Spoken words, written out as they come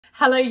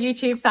Hello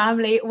YouTube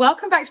family,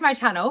 welcome back to my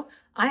channel.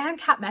 I am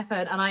Kat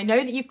Meffan and I know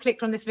that you've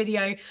clicked on this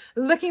video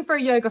looking for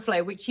a yoga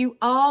flow, which you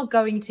are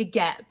going to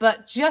get.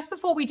 But just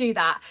before we do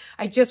that,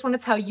 I just want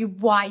to tell you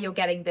why you're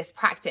getting this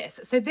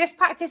practice. So this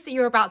practice that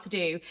you're about to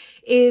do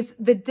is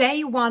the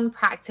day one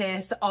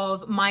practice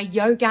of my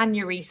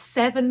Yoganuary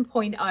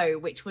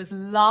 7.0, which was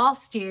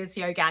last year's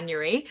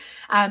Yoganuary.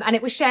 And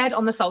it was shared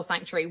on the Soul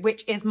Sanctuary,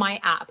 which is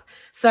my app.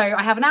 So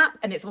I have an app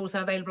and it's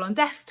also available on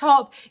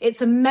desktop.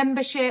 It's a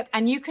membership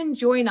and you can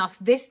join us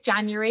this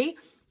January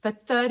for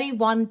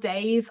 31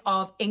 days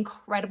of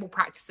incredible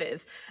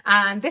practices.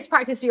 And this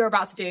practice you're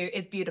about to do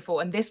is beautiful.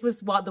 And this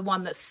was the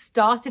one that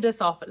started us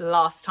off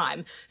last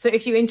time. So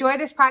if you enjoy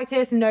this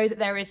practice, know that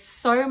there is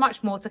so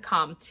much more to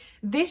come.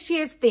 This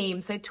year's theme,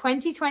 so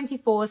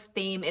 2024's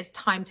theme is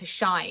Time to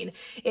Shine.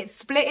 It's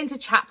split into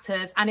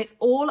chapters and it's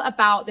all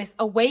about this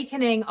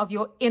awakening of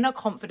your inner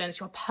confidence,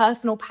 your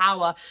personal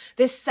power,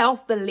 this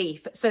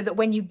self-belief, so that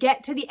when you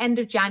get to the end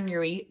of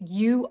January,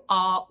 you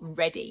are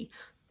ready.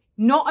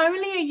 Not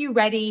only are you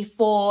ready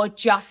for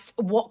just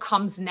what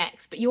comes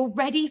next, but you're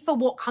ready for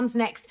what comes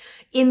next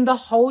in the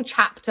whole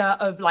chapter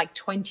of like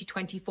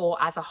 2024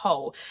 as a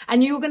whole.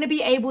 And you're going to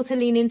be able to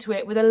lean into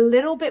it with a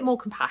little bit more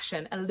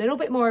compassion, a little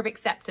bit more of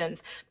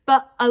acceptance,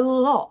 but a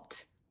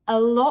lot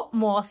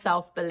more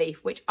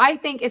self-belief, which I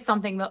think is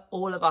something that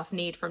all of us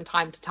need from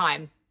time to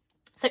time.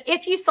 So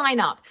if you sign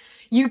up,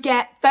 you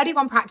get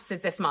 31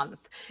 practices this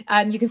month.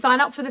 You can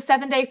sign up for the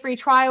 7-day free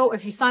trial. Or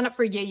if you sign up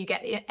for a year, you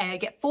get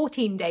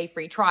 14-day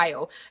free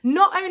trial.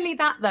 Not only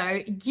that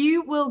though,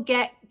 you will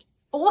get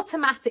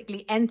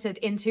automatically entered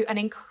into an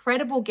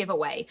incredible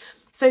giveaway.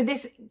 So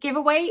this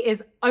giveaway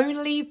is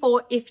only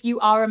for if you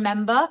are a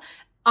member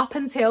up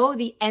until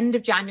the end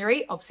of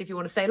January. Obviously, if you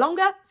want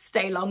to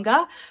stay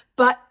longer.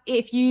 But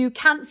if you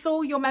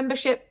cancel your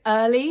membership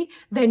early,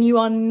 then you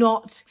are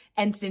not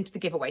entered into the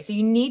giveaway. So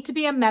you need to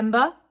be a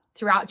member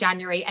throughout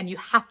January and you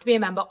have to be a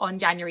member on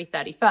January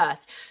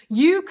 31st.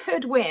 You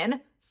could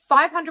win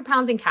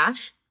 £500 in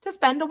cash to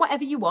spend on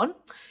whatever you want.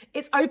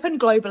 It's open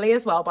globally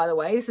as well, by the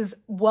way. This is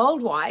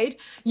worldwide.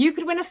 You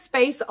could win a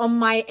space on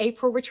my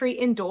April retreat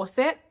in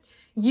Dorset.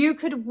 You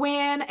could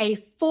win a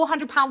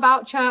 £400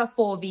 voucher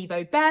for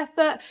Vivo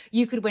Barefoot.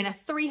 You could win a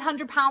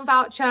 £300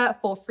 voucher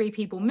for Free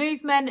People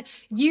Movement.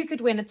 You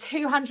could win a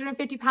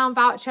 £250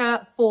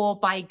 voucher for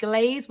By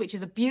Glaze, which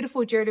is a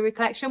beautiful jewelry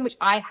collection, which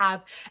I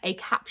have a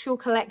capsule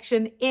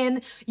collection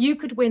in. You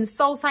could win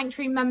Soul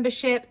Sanctuary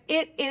membership.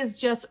 It is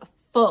just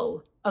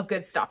full of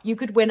good stuff. You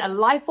could win a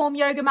Lifeform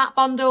yoga mat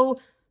bundle.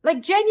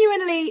 Like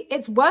genuinely,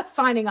 it's worth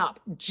signing up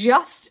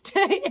just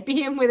to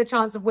be in with a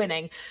chance of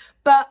winning.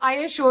 But I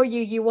assure you,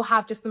 you will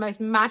have just the most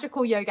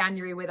magical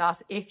Yoganuary with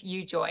us if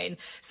you join.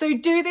 So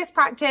do this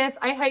practice.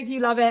 I hope you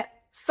love it.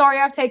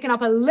 Sorry, I've taken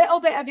up a little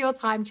bit of your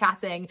time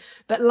chatting,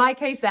 but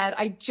like I said,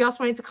 I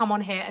just wanted to come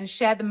on here and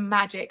share the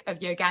magic of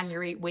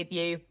Yoganuary with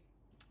you.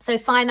 So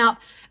sign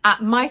up at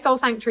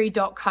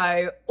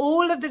mysoulsanctuary.co.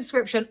 All of the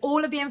description,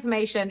 all of the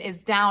information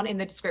is down in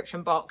the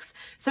description box.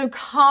 So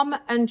come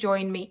and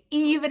join me,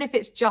 even if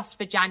it's just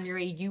for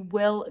January. You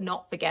will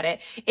not forget it.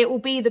 It will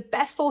be the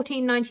best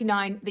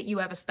 $14.99 that you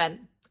ever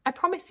spent. I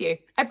promise you.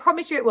 I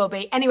promise you it will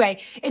be.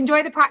 Anyway,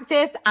 enjoy the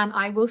practice and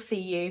I will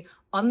see you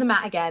on the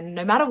mat again,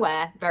 no matter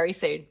where, very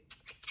soon.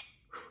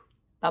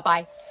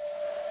 Bye-bye.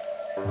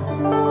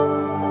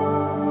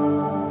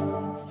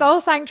 Soul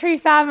Sanctuary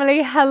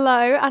family,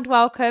 hello and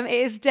welcome.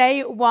 It is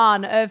day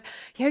one of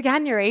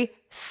Yoganuary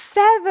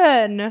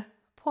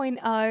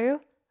 7.0.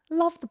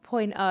 Love the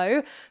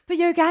 0.0, but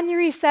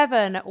Yoganuary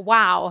 7,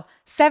 wow.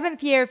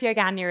 7th year of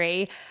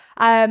Yoganuary.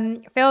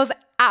 Feels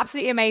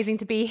absolutely amazing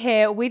to be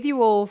here with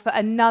you all for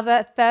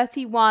another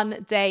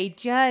 31-day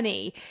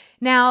journey.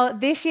 Now,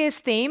 this year's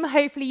theme,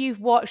 hopefully you've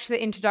watched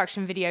the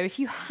introduction video. If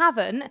you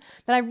haven't,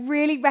 then I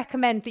really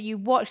recommend that you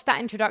watch that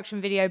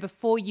introduction video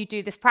before you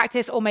do this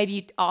practice, or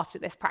maybe after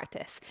this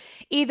practice.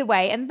 Either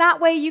way, and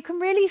that way you can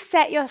really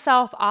set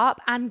yourself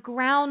up and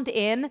ground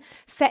in,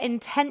 set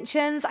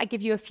intentions. I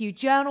give you a few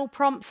journal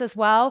prompts as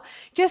well,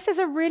 just as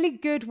a really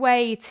good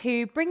way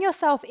to bring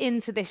yourself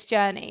into this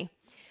journey.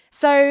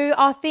 So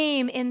our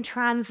theme in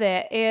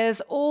transit is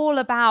all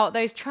about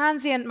those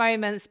transient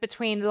moments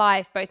between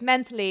life, both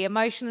mentally,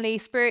 emotionally,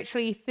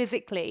 spiritually,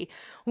 physically.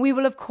 We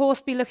will, of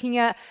course, be looking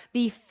at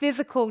the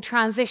physical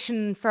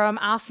transition from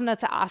asana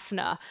to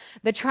asana,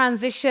 the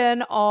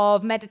transition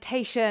of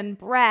meditation,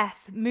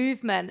 breath,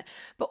 movement,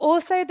 but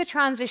also the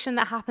transition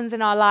that happens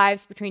in our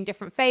lives between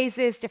different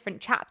phases, different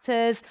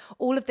chapters,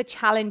 all of the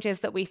challenges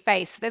that we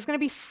face. There's going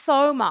to be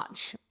so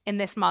much in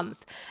this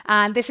month,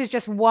 and this is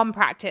just one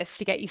practice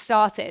to get you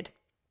started.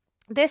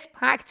 This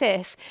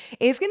practice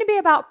is going to be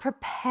about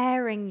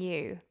preparing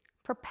you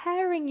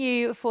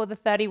for the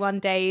 31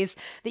 days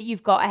that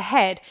you've got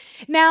ahead.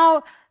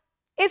 Now,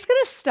 It's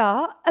going to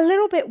start a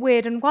little bit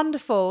weird and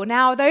wonderful.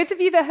 Now, those of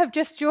you that have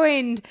just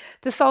joined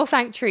the Soul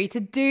Sanctuary to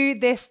do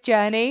this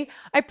journey,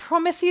 I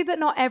promise you that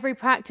not every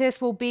practice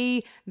will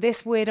be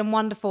this weird and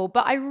wonderful,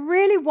 but I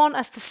really want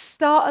us to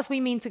start as we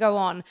mean to go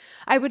on.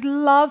 I would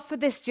love for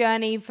this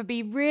journey to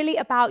be really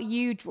about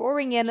you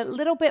drawing in a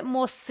little bit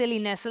more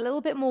silliness, a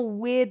little bit more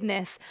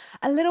weirdness,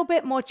 a little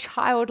bit more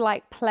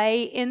childlike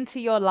play into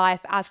your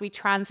life as we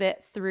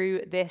transit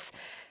through this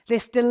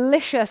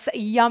delicious,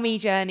 yummy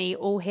journey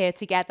all here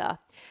together.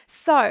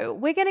 So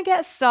we're going to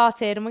get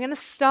started and we're going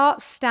to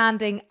start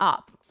standing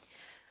up.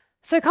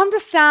 So come to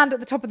stand at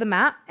the top of the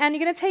mat and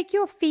you're going to take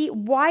your feet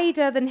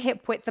wider than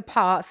hip width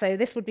apart. So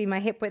this would be my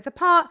hip width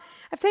apart.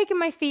 I've taken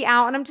my feet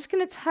out and I'm just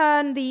going to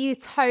turn the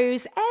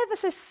toes ever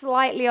so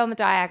slightly on the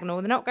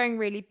diagonal. They're not going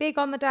really big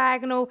on the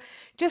diagonal,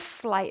 just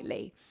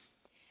slightly.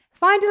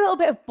 Find a little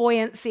bit of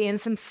buoyancy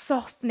and some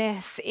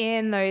softness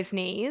in those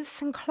knees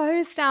and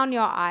close down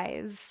your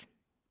eyes.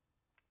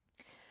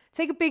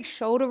 Take a big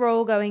shoulder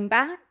roll going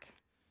back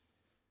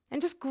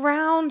and just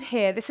ground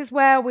here. This is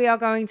where we are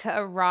going to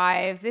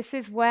arrive. This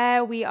is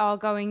where we are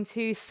going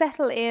to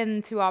settle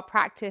into our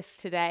practice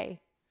today.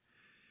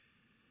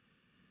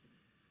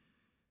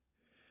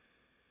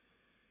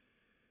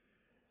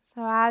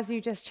 So as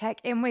you just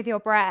check in with your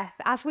breath,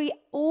 as we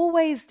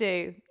always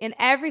do in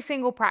every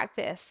single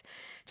practice,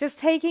 just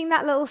taking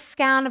that little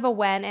scan of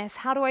awareness.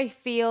 How do I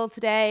feel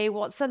today?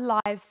 What's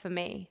alive for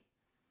me?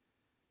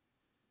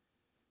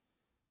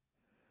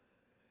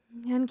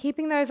 And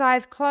keeping those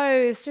eyes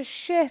closed, just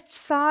shift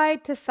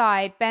side to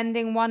side,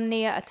 bending one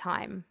knee at a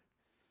time.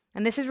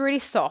 And this is really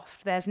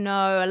soft. There's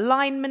no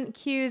alignment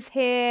cues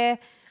here.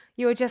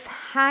 You're just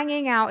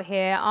hanging out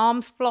here,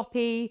 arms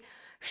floppy.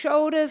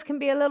 Shoulders can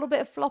be a little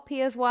bit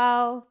floppy as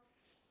well.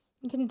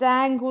 You can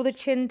dangle the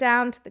chin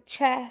down to the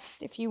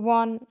chest if you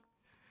want.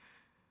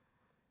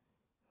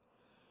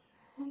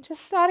 And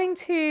just starting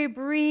to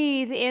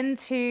breathe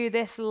into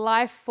this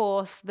life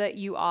force that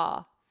you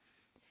are.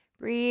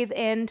 Breathe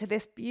into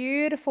this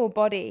beautiful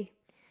body.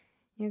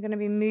 You're going to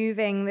be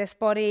moving this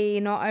body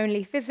not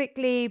only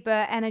physically,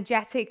 but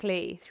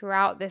energetically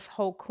throughout this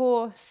whole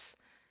course.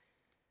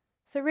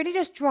 So really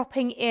just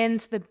dropping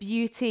into the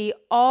beauty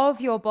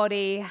of your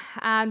body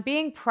and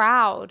being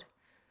proud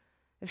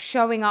of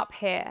showing up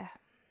here.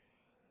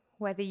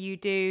 Whether you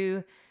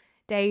do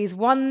days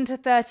 1 to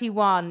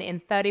 31 in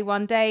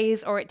 31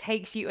 days, or it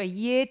takes you a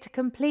year to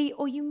complete,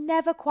 or you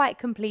never quite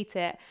complete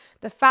it,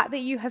 the fact that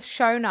you have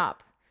shown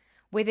up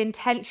with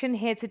intention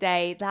here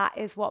today, that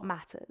is what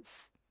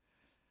matters.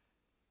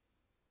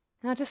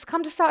 Now just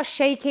come to start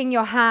shaking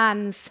your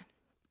hands.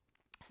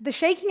 The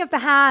shaking of the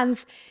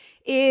hands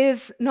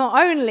is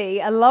not only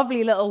a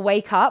lovely little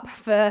wake up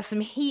for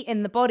some heat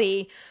in the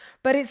body,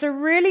 but it's a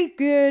really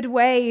good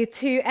way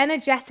to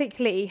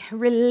energetically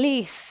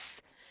release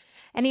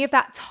any of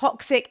that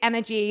toxic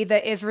energy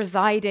that is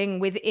residing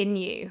within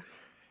you.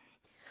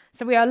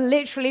 So we are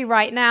literally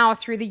right now,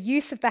 through the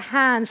use of the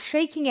hands,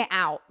 shaking it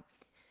out.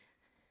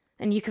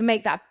 And you can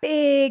make that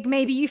big.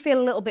 Maybe you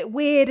feel a little bit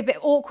weird, a bit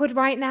awkward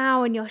right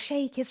now, and your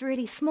shake is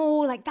really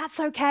small. Like, that's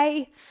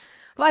okay.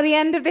 By the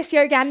end of this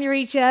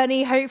Yoganuary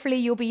journey, hopefully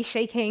you'll be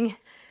shaking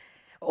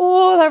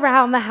all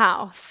around the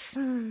house.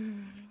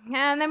 And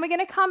then we're going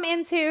to come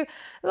into a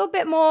little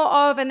bit more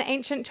of an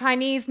ancient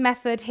Chinese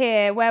method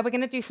here, where we're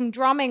going to do some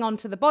drumming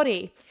onto the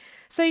body.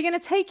 So you're going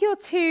to take your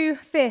two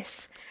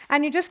fists,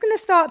 and you're just going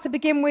to start to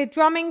begin with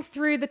drumming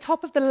through the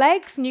top of the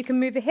legs, and you can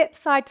move the hips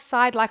side to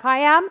side like I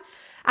am,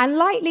 and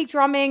lightly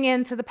drumming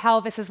into the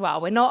pelvis as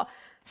well. We're not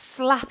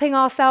slapping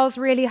ourselves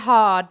really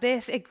hard.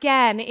 This,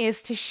 again,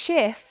 is to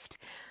shift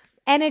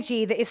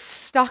energy that is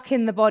stuck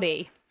in the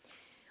body.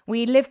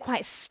 We live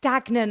quite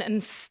stagnant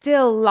and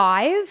still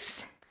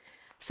lives.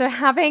 So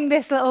having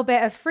this little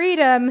bit of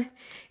freedom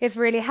is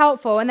really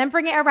helpful. And then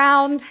bring it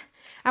around,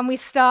 and we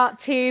start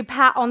to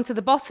pat onto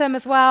the bottom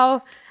as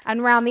well and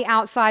around the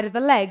outside of the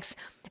legs.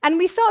 And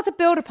we start to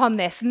build upon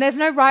this. And there's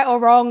no right or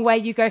wrong where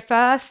you go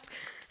first.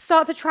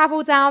 Start to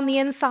travel down the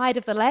inside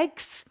of the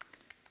legs.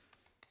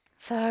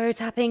 So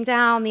tapping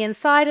down the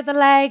inside of the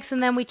legs,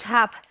 and then we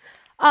tap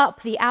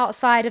up the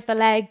outside of the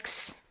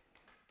legs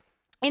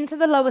into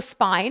the lower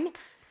spine.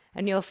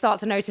 And you'll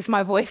start to notice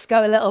my voice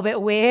go a little bit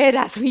weird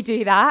as we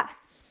do that.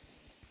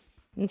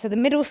 Into the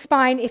middle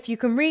spine, if you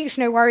can reach,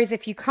 no worries.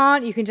 If you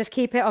can't, you can just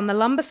keep it on the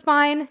lumbar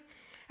spine.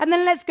 And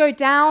then let's go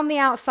down the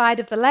outside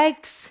of the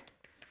legs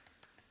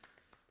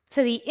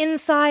to the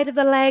inside of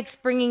the legs,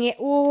 bringing it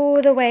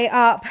all the way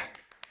up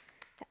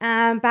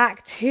and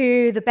back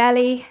to the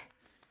belly.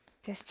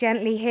 Just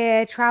gently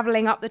here,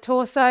 traveling up the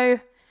torso.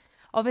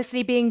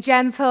 Obviously being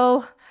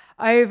gentle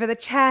over the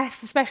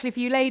chest, especially for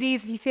you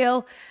ladies, if you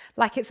feel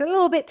like it's a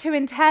little bit too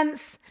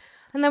intense.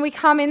 And then we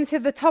come into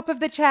the top of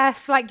the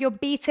chest, like you're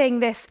beating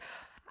this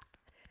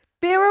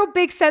real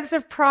big sense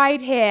of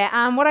pride here.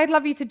 And what I'd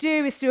love you to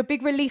do is do a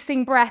big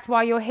releasing breath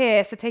while you're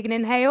here. So take an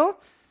inhale.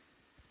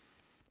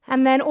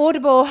 And then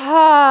audible,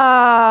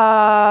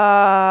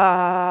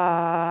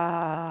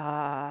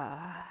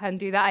 and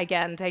do that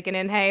again. Take an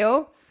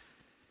inhale.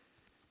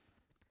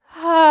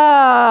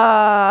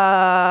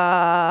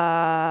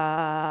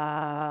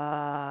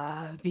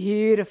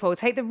 Beautiful.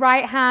 Take the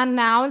right hand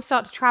now and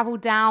start to travel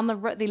down the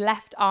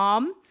left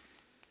arm.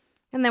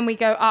 And then we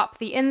go up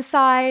the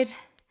inside.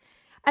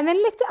 And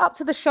then lift it up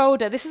to the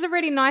shoulder. This is a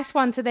really nice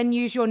one to then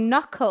use your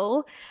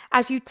knuckle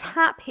as you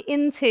tap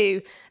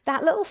into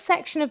that little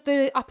section of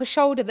the upper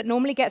shoulder that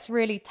normally gets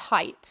really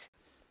tight.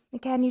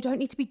 Again, you don't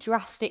need to be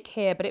drastic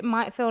here, but it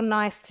might feel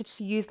nice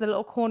to use the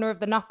little corner of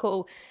the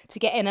knuckle to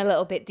get in a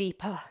little bit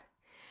deeper.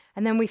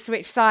 And then we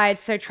switch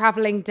sides, so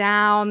traveling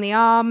down the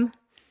arm.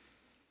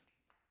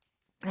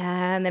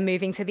 And then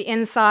moving to the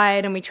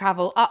inside, and we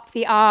travel up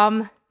the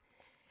arm.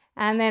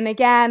 And then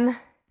again,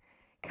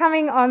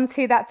 coming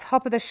onto that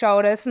top of the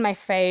shoulder. This is my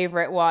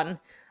favorite one.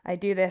 I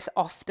do this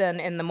often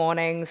in the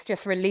mornings,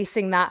 just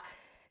releasing that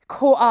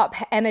caught up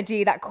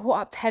energy, that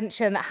caught up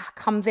tension that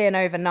comes in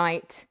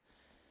overnight.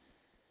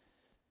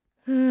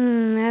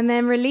 And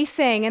then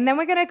releasing. And then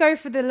we're going to go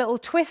for the little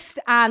twist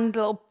and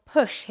little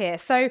push here.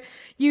 So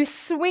you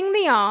swing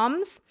the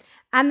arms,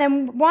 and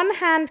then one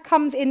hand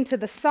comes into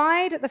the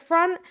side at the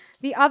front,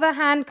 the other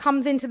hand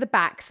comes into the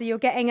back. So you're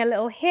getting a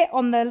little hit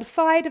on the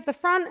side of the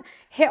front,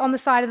 hit on the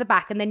side of the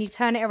back, and then you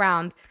turn it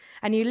around.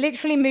 And you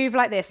literally move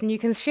like this, and you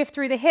can shift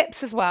through the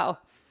hips as well.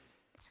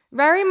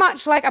 Very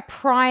much like a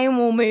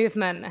primal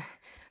movement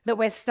that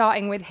we're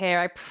starting with here.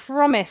 I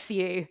promise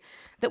you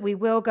that we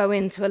will go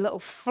into a little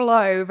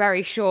flow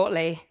very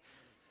shortly.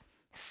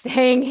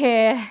 Staying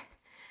here,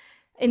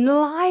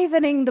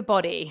 enlivening the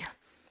body.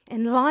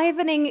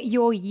 Enlivening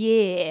your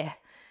year.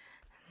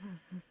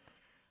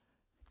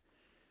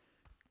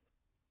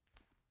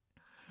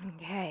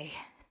 Okay.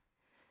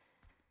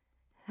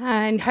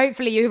 And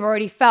hopefully you've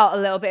already felt a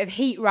little bit of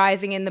heat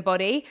rising in the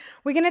body.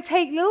 We're going to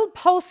take little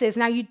pulses.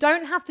 Now you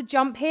don't have to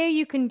jump here.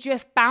 You can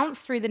just bounce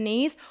through the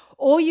knees,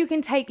 or you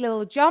can take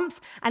little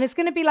jumps, and it's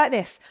going to be like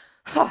this.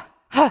 Ha,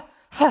 ha,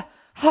 ha,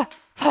 ha,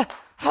 ha,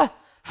 ha,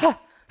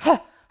 ha,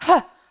 ha, ha,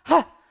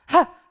 ha,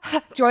 ha,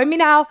 ha. Join me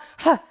now.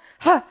 Ha,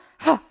 ha,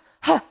 ha,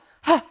 ha.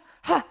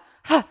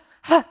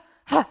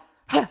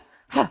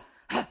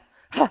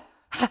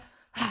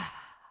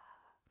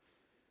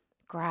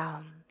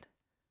 Ground,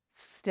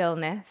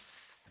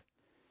 stillness.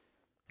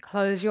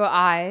 Close your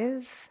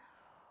eyes.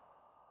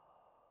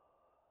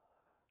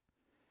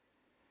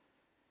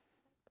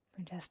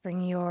 And just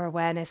bring your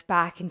awareness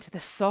back into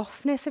the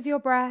softness of your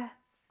breath.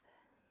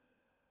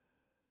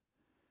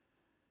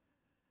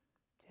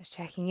 Just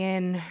checking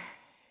in,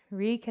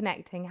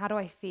 reconnecting. How do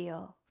I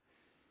feel?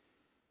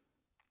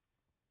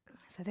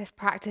 So this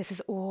practice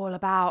is all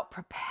about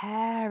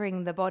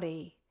preparing the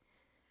body,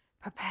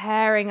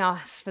 preparing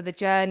us for the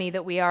journey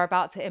that we are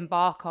about to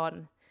embark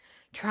on,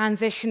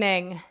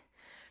 transitioning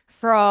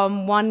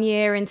from one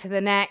year into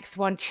the next,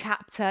 one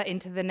chapter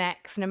into the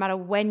next. No matter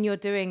when you're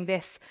doing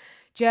this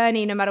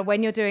journey, no matter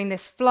when you're doing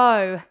this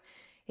flow,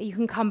 you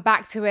can come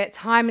back to it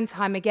time and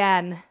time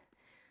again.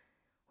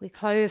 We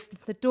close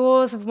the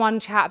doors of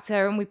one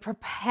chapter and we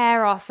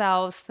prepare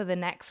ourselves for the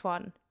next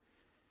one.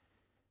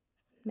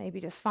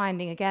 Maybe just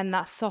finding again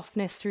that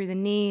softness through the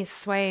knees,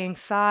 swaying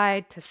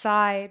side to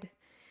side.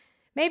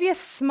 Maybe a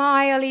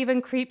smile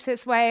even creeps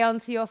its way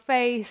onto your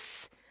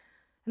face.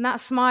 And that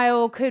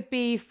smile could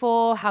be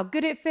for how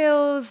good it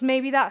feels.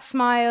 Maybe that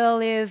smile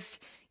is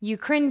you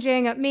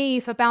cringing at me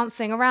for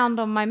bouncing around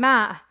on my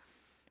mat.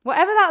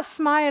 Whatever that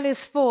smile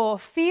is for,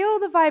 feel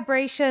the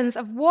vibrations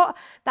of what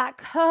that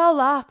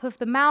curl up of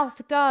the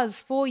mouth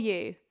does for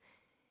you.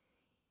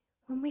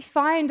 When we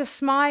find a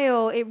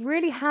smile, it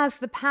really has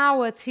the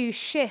power to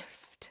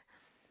shift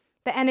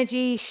the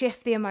energy,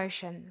 shift the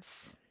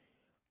emotions.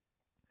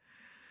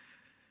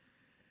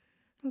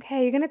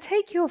 Okay, you're going to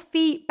take your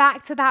feet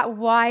back to that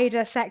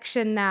wider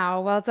section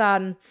now. Well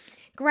done.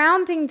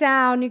 Grounding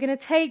down, you're going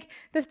to take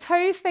the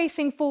toes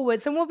facing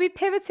forwards, and we'll be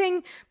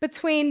pivoting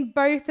between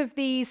both of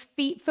these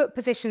feet-foot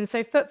positions.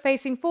 So foot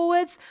facing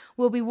forwards,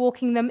 we'll be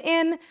walking them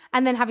in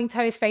and then having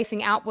toes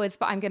facing outwards,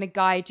 but I'm going to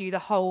guide you the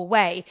whole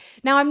way.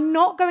 Now, I'm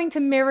not going to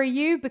mirror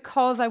you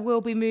because I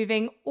will be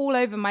moving all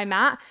over my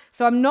mat,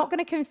 so I'm not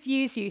going to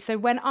confuse you. So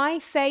when I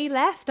say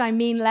left, I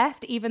mean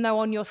left, even though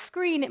on your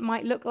screen it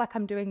might look like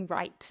I'm doing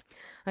right.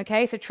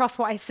 Okay, so trust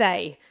what I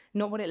say,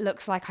 not what it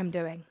looks like I'm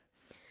doing.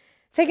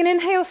 Take an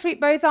inhale, sweep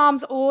both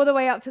arms all the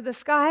way up to the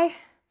sky.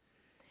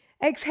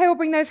 Exhale,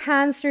 bring those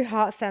hands through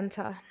heart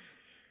center.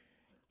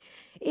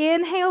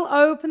 Inhale,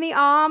 open the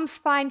arms,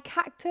 find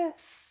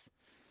cactus.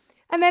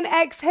 And then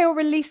exhale,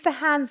 release the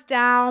hands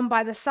down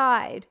by the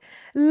side.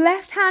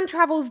 Left hand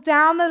travels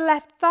down the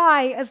left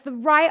thigh as the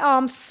right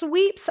arm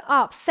sweeps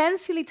up,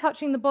 sensually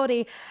touching the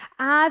body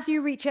as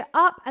you reach it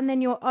up, and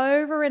then you're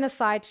over in a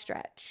side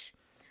stretch.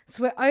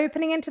 So we're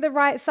opening into the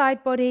right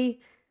side body,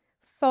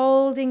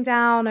 folding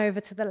down over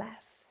to the left.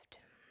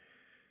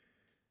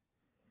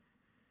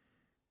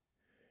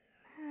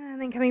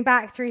 And then coming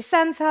back through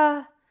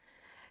center,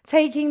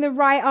 taking the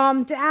right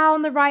arm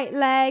down the right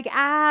leg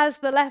as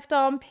the left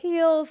arm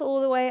peels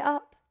all the way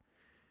up.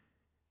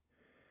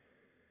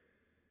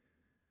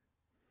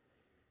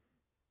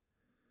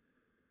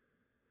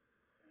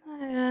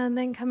 And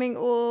then coming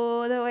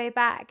all the way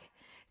back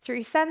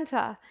through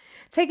center.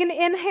 Take an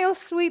inhale,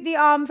 sweep the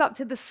arms up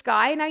to the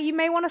sky. Now you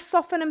may want to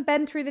soften and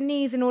bend through the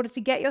knees in order to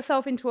get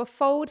yourself into a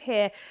fold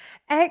here.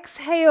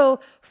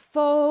 Exhale,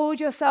 fold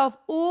yourself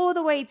all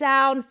the way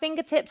down.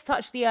 Fingertips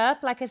touch the earth.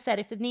 Like I said,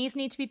 if the knees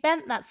need to be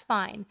bent, that's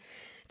fine.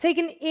 Take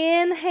an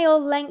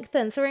inhale,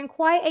 lengthen. So we're in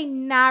quite a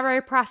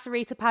narrow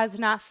Prasarita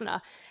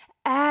Padasana.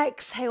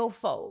 Exhale,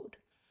 fold.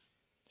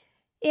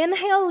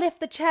 Inhale, lift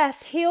the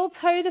chest, heel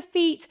toe the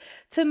feet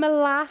to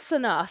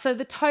Malasana. So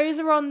the toes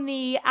are on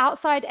the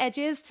outside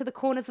edges to the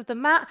corners of the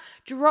mat.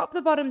 Drop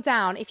the bottom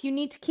down. If you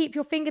need to keep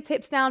your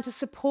fingertips down to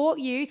support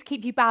you, to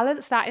keep you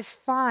balanced, that is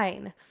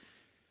fine.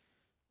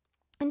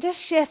 And just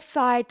shift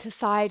side to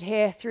side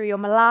here through your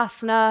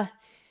Malasana,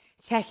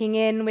 checking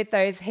in with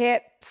those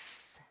hips.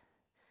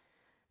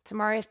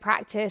 Tomorrow's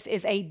practice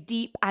is a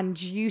deep and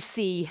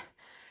juicy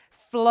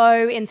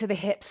flow into the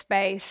hip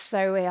space,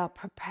 so we are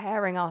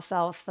preparing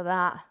ourselves for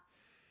that.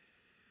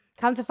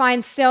 Come to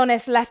find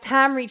stillness. Left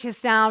hand reaches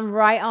down,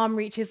 right arm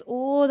reaches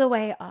all the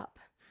way up.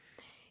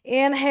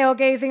 Inhale,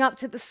 gazing up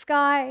to the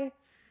sky.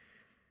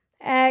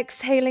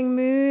 Exhaling,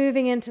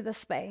 moving into the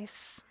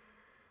space.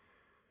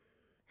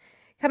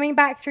 Coming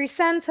back through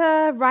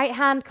center, right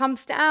hand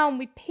comes down.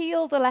 We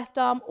peel the left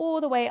arm all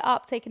the way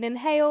up. Take an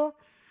inhale.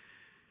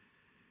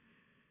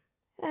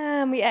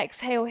 And we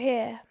exhale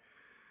here.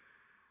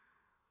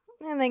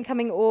 And then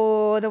coming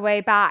all the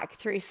way back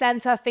through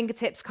center,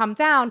 fingertips come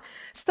down.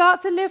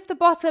 Start to lift the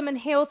bottom and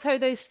heel toe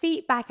those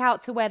feet back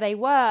out to where they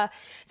were.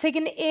 Take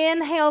an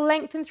inhale,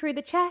 lengthen through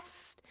the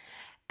chest.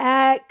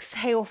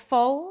 Exhale,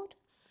 fold.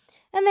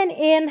 And then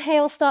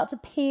inhale, start to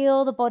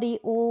peel the body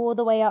all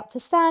the way up to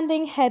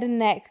standing, head and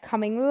neck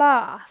coming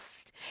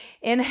last.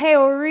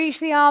 Inhale, reach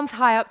the arms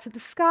high up to the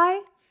sky.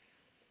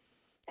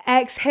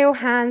 Exhale,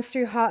 hands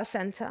through heart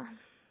center.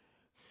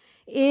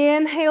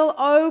 Inhale,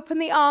 open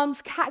the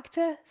arms,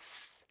 cactus.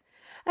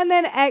 And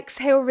then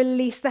exhale,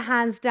 release the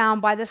hands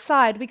down by the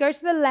side. We go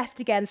to the left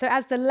again. So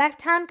as the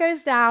left hand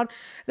goes down,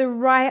 the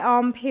right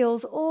arm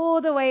peels all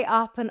the way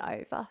up and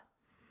over.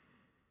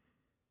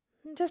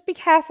 And just be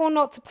careful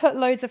not to put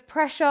loads of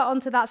pressure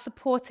onto that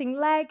supporting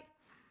leg.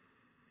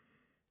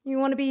 You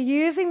want to be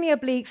using the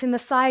obliques in the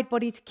side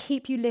body to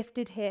keep you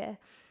lifted here.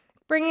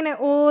 Bringing it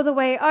all the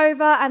way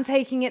over and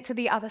taking it to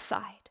the other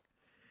side.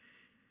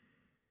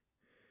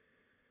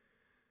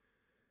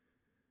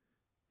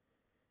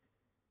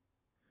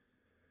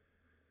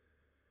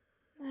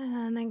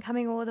 And then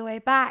coming all the way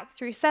back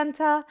through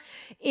center.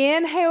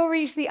 Inhale,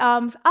 reach the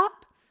arms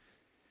up.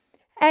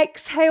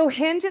 Exhale,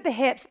 hinge at the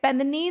hips, bend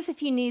the knees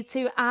if you need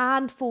to,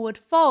 and forward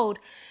fold.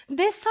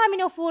 This time in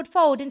your forward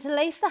fold,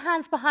 interlace the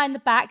hands behind the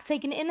back.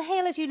 Take an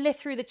inhale as you lift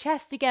through the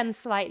chest again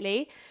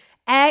slightly.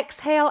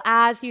 Exhale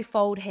as you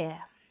fold here.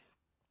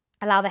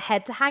 Allow the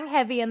head to hang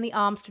heavy and the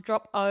arms to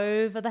drop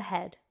over the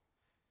head.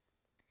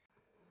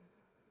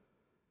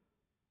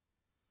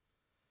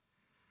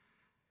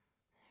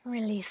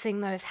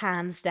 Releasing those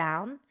hands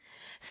down.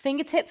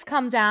 Fingertips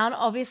come down,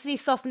 obviously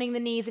softening the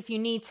knees if you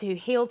need to.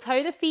 Heel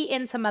toe the feet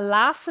into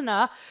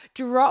Malasana.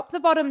 Drop the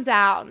bottom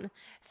down.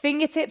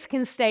 Fingertips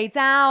can stay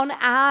down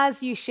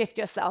as you shift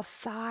yourself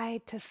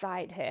side to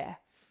side here.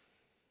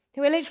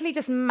 So we're literally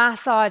just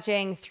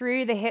massaging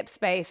through the hip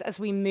space as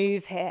we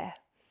move here.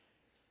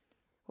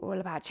 All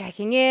about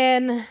checking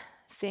in,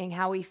 seeing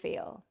how we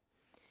feel.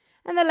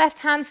 And the left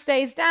hand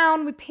stays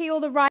down. We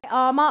peel the right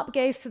arm up,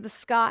 gaze to the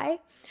sky.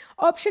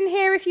 Option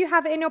here, if you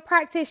have it in your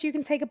practice, you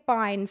can take a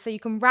bind. So you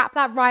can wrap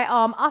that right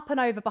arm up and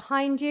over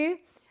behind you.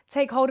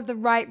 Take hold of the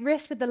right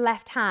wrist with the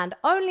left hand,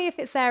 only if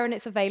it's there and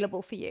it's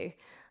available for you.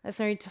 There's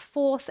no need to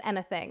force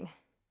anything.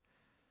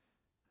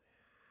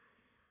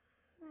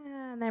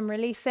 And then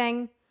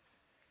releasing.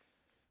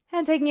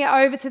 And taking it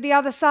over to the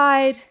other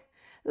side.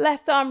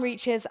 Left arm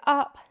reaches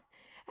up.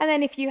 And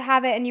then if you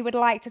have it and you would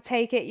like to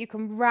take it, you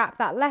can wrap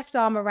that left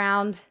arm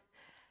around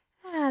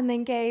and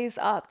then gaze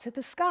up to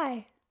the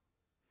sky.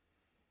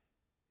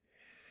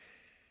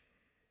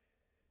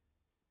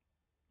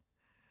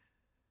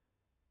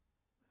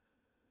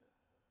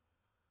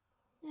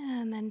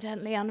 And then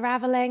gently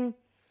unraveling,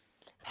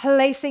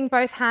 placing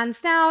both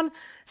hands down.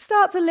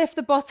 Start to lift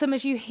the bottom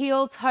as you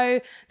heel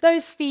toe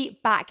those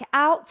feet back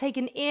out. Take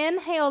an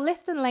inhale,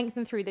 lift and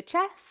lengthen through the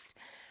chest.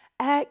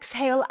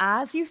 Exhale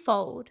as you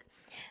fold.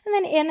 And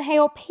then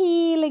inhale,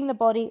 peeling the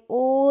body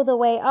all the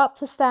way up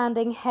to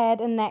standing,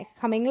 head and neck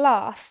coming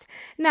last.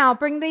 Now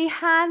bring the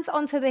hands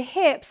onto the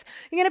hips.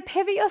 You're going to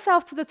pivot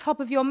yourself to the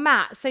top of your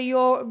mat. So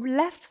your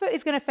left foot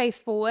is going to face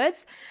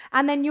forwards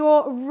and then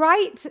your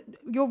right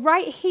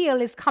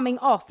heel is coming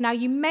off. Now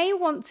you may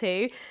want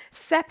to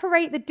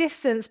separate the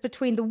distance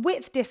between the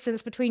width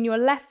distance between your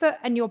left foot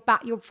and your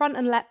front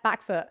and left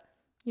back foot.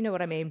 You know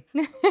what I mean.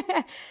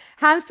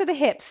 Hands to the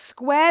hips,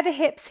 square the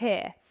hips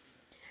here.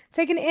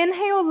 Take an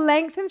inhale,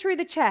 lengthen through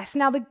the chest.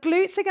 Now the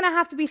glutes are going to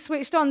have to be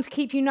switched on to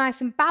keep you nice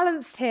and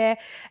balanced here.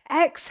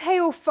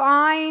 Exhale,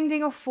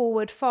 finding a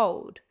forward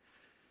fold.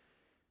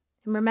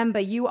 And remember,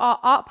 you are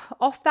up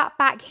off that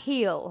back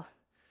heel.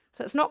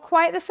 So it's not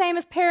quite the same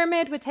as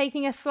pyramid. We're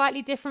taking a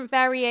slightly different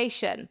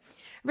variation.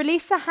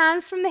 Release the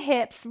hands from the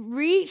hips,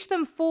 reach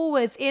them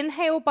forwards,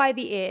 inhale by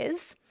the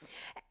ears,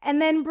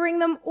 and then bring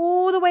them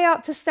all the way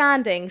up to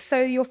standing.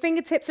 So your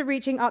fingertips are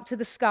reaching up to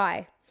the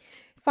sky.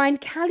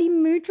 Find Kali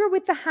Mudra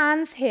with the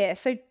hands here.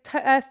 So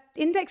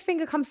index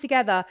finger comes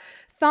together,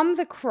 thumbs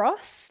are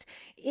crossed.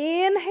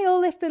 Inhale,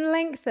 lift and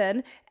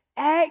lengthen.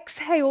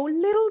 Exhale,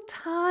 little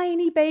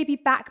tiny baby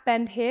back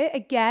bend here.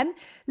 Again,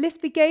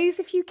 lift the gaze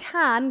if you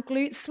can.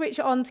 Glutes switch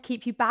on to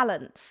keep you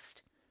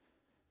balanced.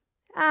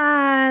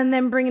 And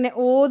then bringing it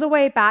all the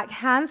way back.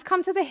 Hands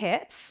come to the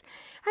hips.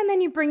 And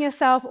then you bring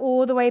yourself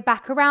all the way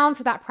back around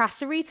to that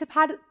Prasarita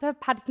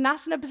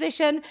Padasana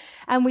position.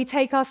 And we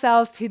take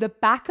ourselves to the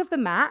back of the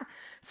mat.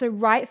 So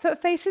right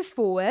foot faces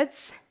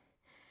forwards.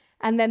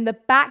 And then the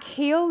back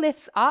heel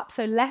lifts up.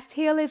 So left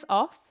heel is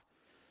off.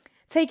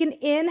 Take an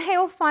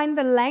inhale, find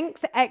the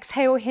length.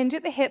 Exhale, hinge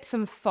at the hips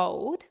and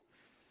fold.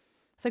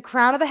 So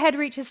crown of the head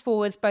reaches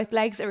forwards. Both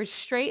legs are as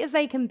straight as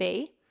they can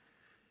be.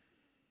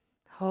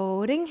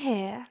 Holding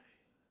here.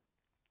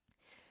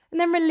 And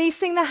then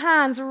releasing the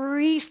hands,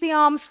 reach the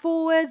arms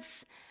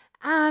forwards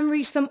and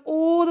reach them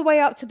all the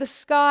way up to the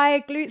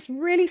sky. Glutes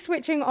really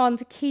switching on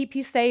to keep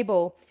you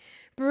stable.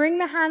 Bring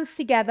the hands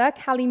together,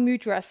 Kali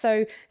Mudra.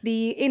 So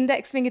the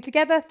index finger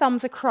together,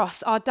 thumbs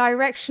across, our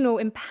directional,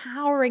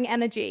 empowering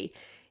energy.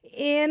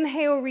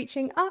 Inhale,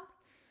 reaching up.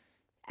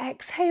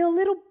 Exhale,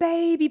 little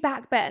baby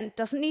back bend.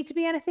 Doesn't need to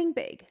be anything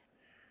big.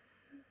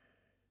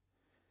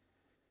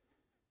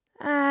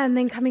 And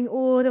then coming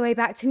all the way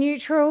back to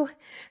neutral.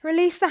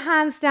 Release the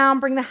hands down,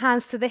 bring the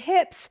hands to the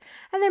hips,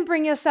 and then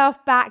bring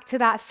yourself back to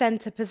that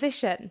center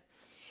position.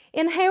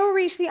 Inhale,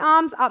 reach the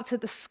arms up to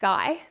the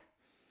sky.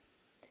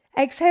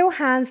 Exhale,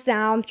 hands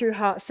down through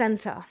heart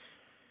center.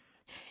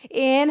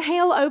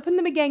 Inhale, open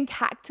them again,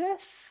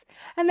 cactus.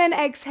 And then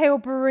exhale,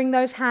 bring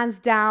those hands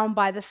down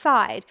by the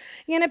side.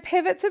 You're going to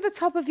pivot to the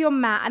top of your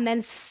mat and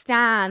then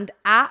stand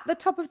at the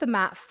top of the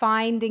mat,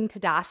 finding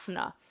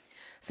Tadasana.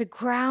 So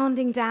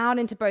grounding down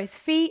into both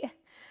feet,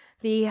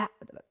 the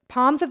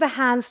palms of the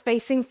hands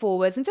facing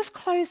forwards, and just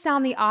close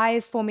down the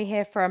eyes for me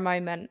here for a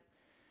moment.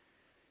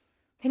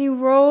 Can you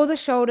roll the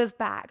shoulders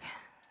back?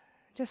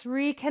 Just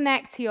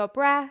reconnect to your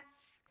breath,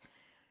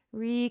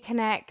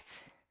 reconnect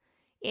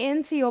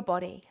into your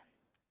body.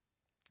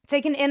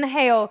 Take an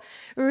inhale,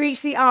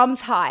 reach the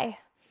arms high.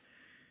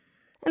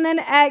 And then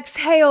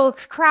exhale,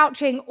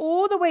 crouching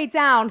all the way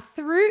down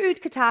through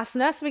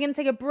Utkatasana. So we're going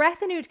to take a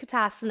breath in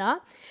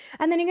Utkatasana.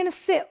 And then you're going to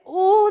sit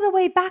all the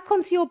way back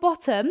onto your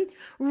bottom.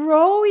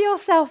 Roll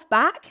yourself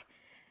back.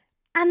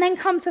 And then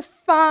come to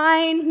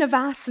find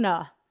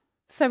Navasana.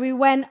 So we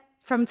went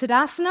from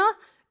Tadasana,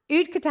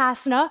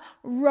 Utkatasana,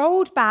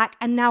 rolled back,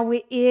 and now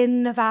we're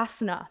in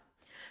Navasana.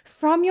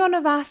 From your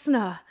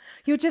Navasana,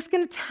 you're just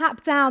going to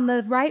tap down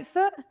the right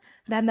foot,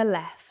 then the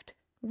left.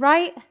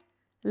 Right,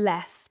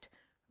 left.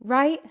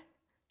 Right,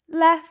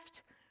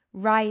 left,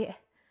 right,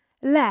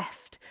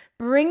 left.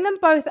 Bring them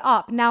both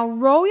up. Now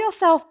roll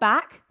yourself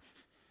back.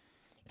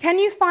 Can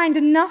you find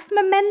enough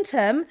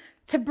momentum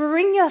to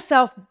bring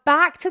yourself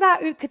back to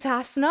that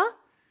Utkatasana?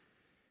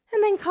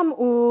 And then come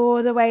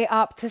all the way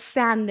up to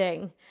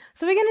standing.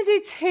 So we're going to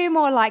do 2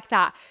 more like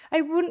that.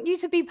 I want you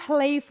to be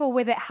playful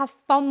with it, have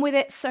fun with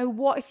it. So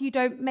what if you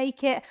don't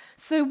make it?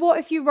 So what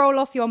if you roll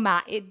off your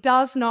mat? It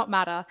does not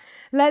matter.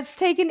 Let's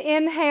take an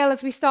inhale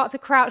as we start to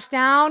crouch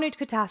down,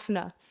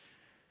 Utkatasana.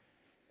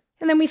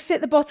 And then we sit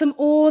the bottom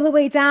all the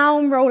way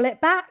down, roll it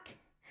back.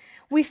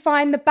 We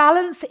find the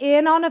balance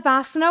in our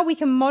Navasana. We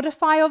can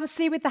modify,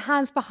 obviously, with the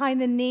hands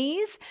behind the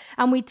knees.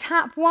 And we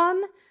tap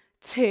 1,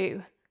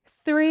 2,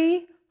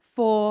 3,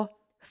 4,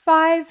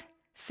 5,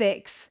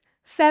 6,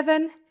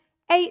 7,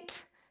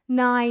 8,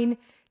 9,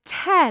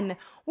 10.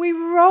 We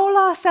roll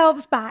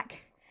ourselves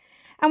back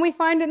and we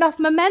find enough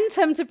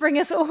momentum to bring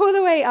us all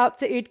the way up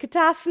to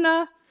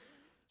Utkatasana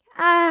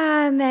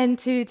and then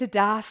to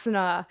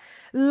Tadasana.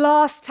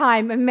 Last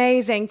time,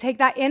 amazing. Take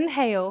that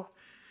inhale,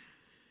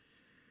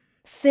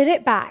 sit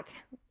it back,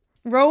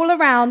 roll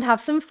around,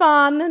 have some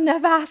fun,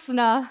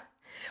 Navasana.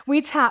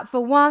 We tap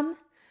for 1,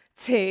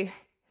 2,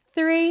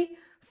 3,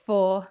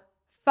 4,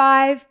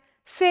 5,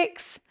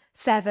 6,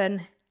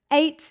 7,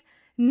 8,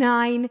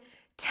 9,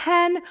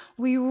 10.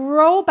 We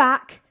roll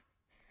back.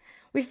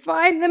 We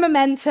find the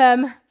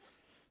momentum.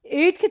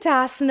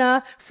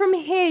 Utkatasana. From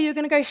here, you're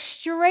going to go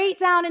straight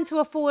down into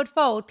a forward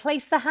fold.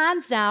 Place the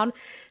hands down.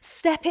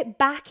 Step it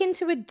back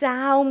into a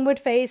downward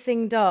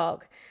facing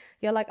dog.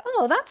 You're like,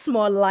 oh, that's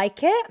more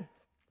like it.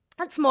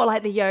 That's more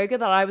like the yoga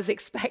that I was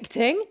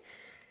expecting.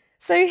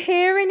 So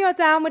here in your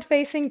downward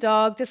facing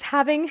dog, just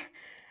having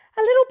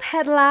a little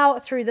pedal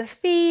out through the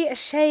feet, a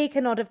shake,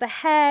 a nod of the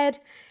head,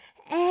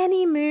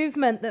 any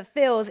movement that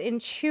feels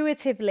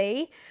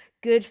intuitively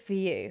good for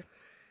you.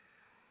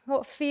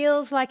 What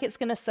feels like it's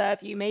going to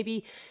serve you.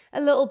 Maybe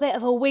a little bit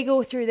of a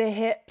wiggle through the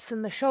hips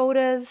and the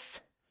shoulders.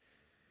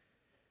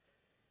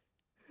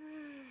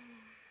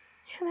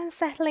 And then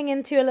settling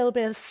into a little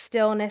bit of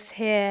stillness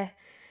here.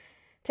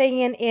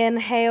 Taking an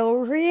inhale,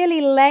 really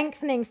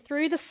lengthening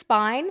through the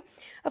spine.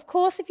 Of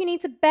course, if you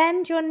need to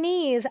bend your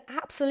knees,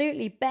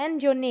 absolutely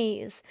bend your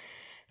knees.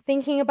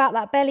 Thinking about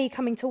that belly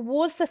coming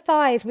towards the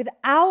thighs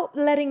without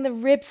letting the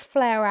ribs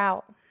flare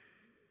out.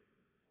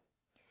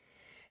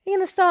 You're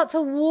going to start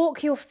to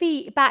walk your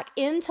feet back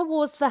in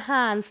towards the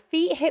hands,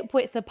 feet hip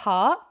width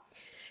apart.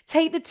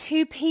 Take the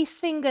two peace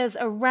fingers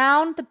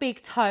around the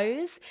big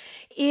toes.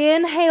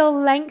 Inhale,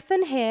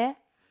 lengthen here.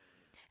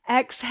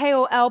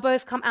 Exhale,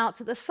 elbows come out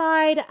to the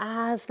side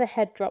as the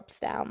head drops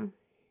down.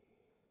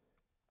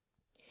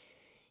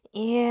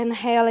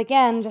 Inhale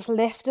again, just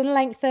lift and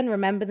lengthen.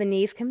 Remember, the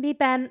knees can be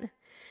bent.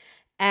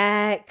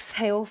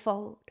 Exhale,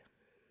 fold.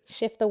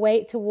 Shift the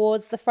weight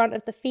towards the front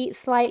of the feet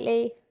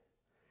slightly.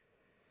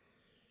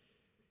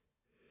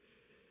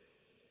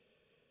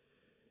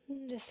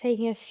 Just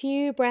taking a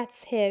few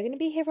breaths here. We're going to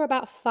be here for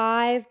about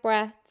 5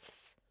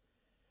 breaths.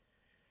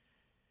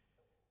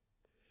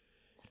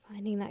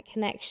 Finding that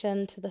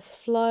connection to the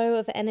flow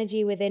of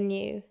energy within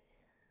you.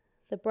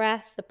 The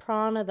breath, the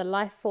prana, the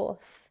life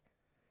force.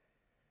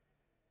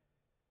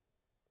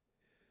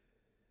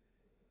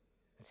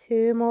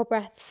 2 more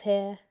breaths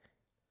here.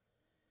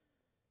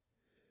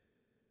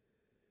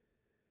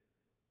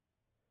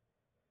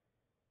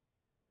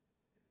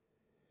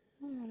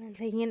 And then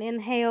taking an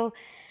inhale,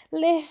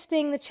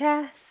 lifting the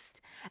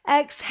chest.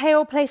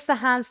 Exhale, place the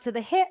hands to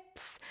the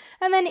hips.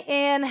 And then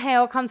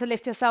inhale, come to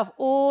lift yourself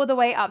all the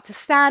way up to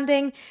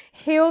standing.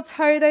 Heel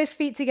toe those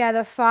feet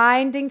together,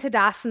 finding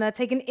Tadasana.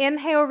 Take an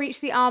inhale,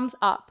 reach the arms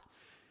up.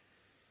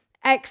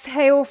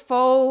 Exhale,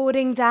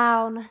 folding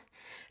down.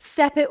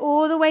 Step it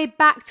all the way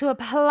back to a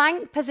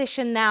plank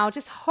position now.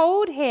 Just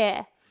hold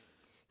here.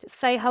 Just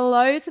say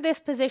hello to this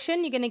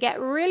position. You're going to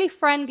get really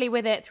friendly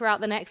with it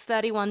throughout the next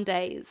 31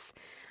 days.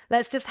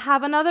 Let's just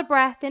have another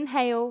breath.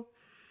 Inhale.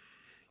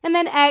 And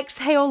then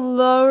exhale,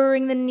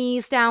 lowering the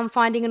knees down,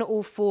 finding an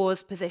all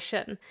fours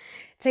position.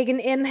 Take an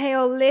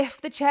inhale,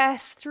 lift the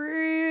chest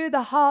through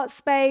the heart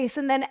space,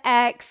 and then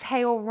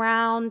exhale,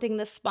 rounding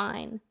the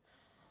spine.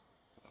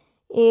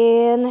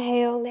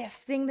 Inhale,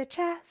 lifting the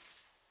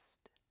chest.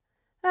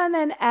 And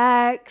then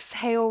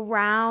exhale,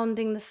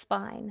 rounding the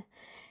spine.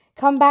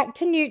 Come back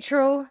to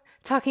neutral,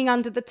 tucking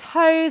under the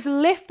toes,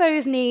 lift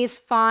those knees,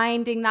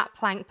 finding that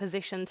plank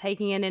position,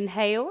 taking an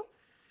inhale.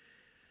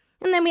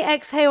 And then we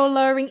exhale,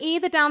 lowering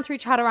either down through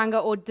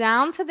chaturanga or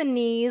down to the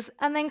knees,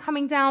 and then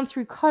coming down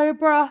through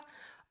cobra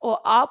or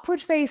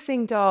upward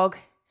facing dog,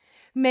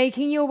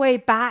 making your way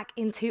back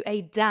into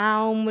a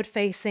downward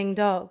facing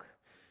dog.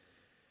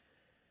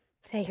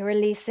 Take a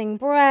releasing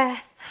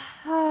breath.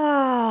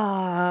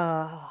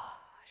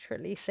 Just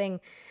releasing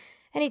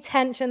any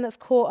tension that's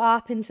caught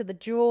up into the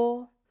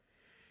jaw.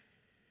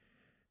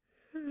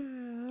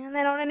 And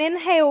then on an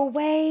inhale,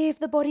 wave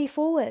the body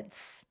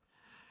forwards.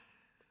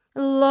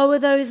 Lower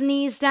those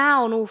knees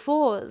down, all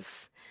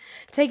fours.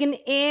 Take an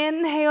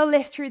inhale,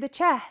 lift through the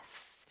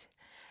chest.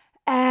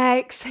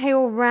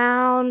 Exhale,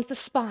 round the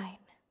spine.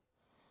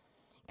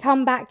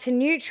 Come back to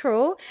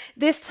neutral.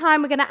 This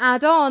time we're going to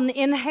add on.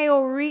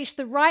 Inhale, reach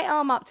the right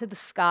arm up to the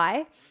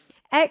sky.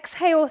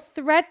 Exhale,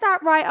 thread that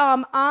right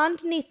arm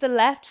underneath the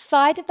left.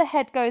 Side of the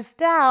head goes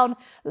down.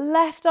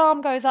 Left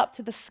arm goes up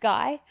to the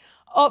sky.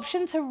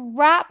 Option to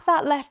wrap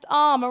that left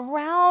arm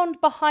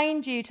around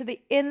behind you to the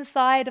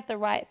inside of the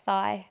right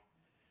thigh.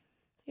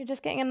 You're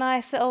just getting a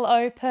nice little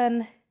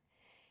open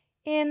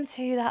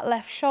into that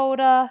left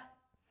shoulder.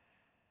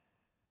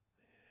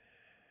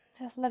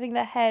 Just letting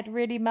the head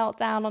really melt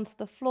down onto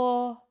the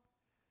floor.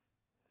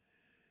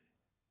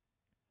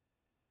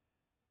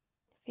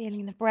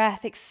 Feeling the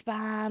breath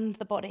expand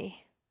the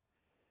body.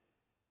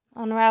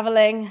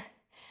 Unraveling.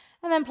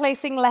 And then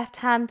placing left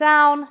hand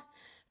down.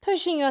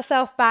 Pushing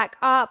yourself back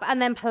up,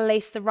 and then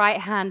place the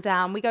right hand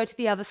down. We go to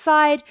the other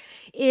side.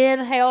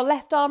 Inhale,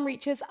 left arm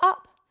reaches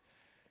up.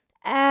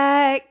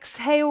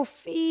 Exhale,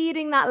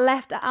 feeding that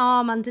left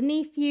arm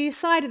underneath you.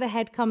 Side of the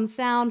head comes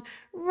down.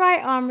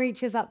 Right arm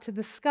reaches up to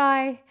the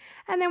sky.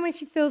 And then if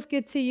it feels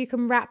good to you,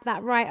 can wrap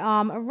that right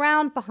arm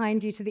around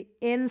behind you to the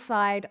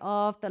inside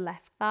of the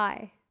left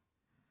thigh.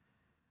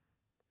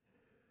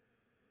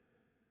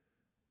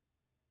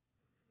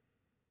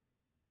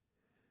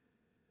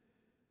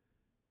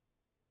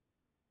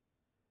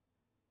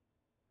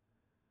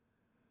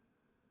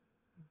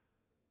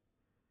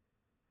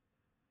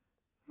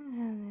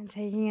 And then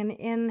taking an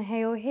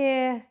inhale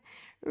here,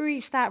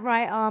 reach that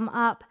right arm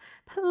up,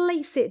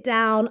 place it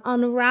down,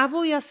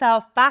 unravel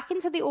yourself back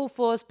into the all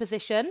fours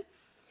position.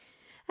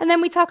 And then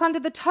we tuck under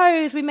the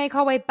toes, we make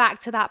our way back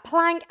to that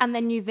plank, and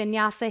then new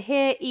vinyasa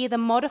here, either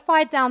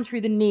modified down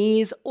through the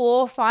knees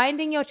or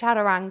finding your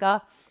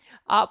chaturanga,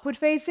 upward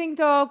facing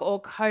dog or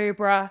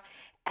cobra.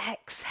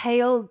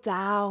 Exhale,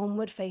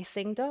 downward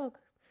facing dog.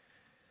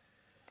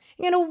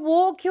 You're going to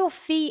walk your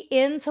feet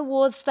in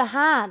towards the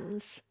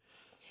hands.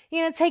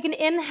 You're going to take an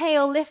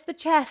inhale, lift the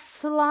chest,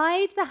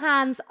 slide the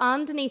hands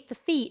underneath the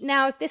feet.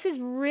 Now, if this is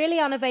really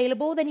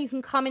unavailable, then you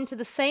can come into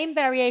the same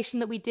variation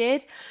that we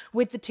did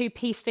with the 2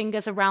 peace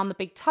fingers around the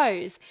big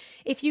toes.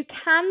 If you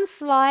can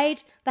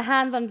slide the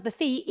hands under the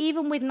feet,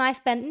 even with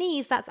nice bent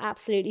knees, that's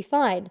absolutely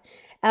fine.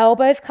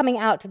 Elbows coming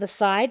out to the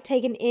side.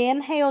 Take an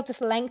inhale, just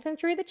lengthen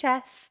through the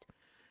chest.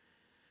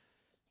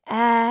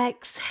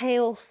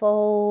 Exhale,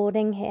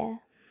 folding here.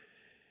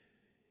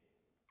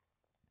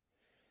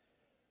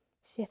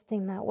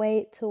 Shifting that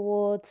weight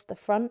towards the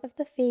front of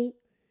the feet.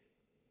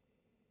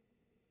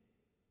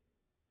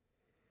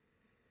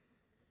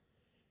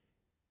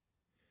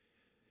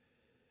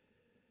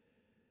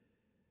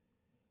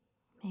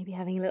 Maybe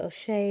having a little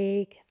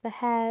shake of the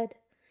head,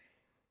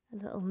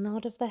 a little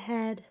nod of the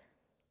head.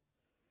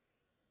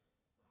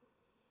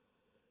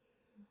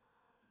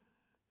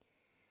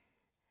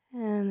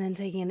 And then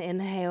taking an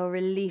inhale,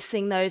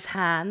 releasing those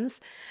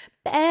hands.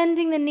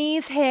 Bending the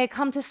knees here,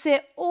 come to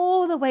sit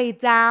all the way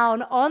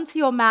down onto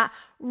your mat.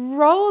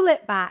 Roll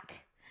it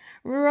back.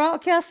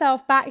 Rock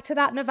yourself back to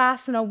that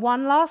Navasana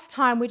one last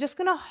time. We're just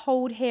going to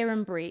hold here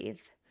and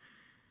breathe.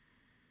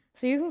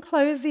 So you can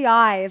close the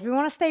eyes. We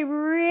want to stay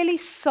really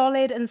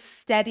solid and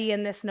steady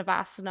in this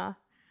Navasana.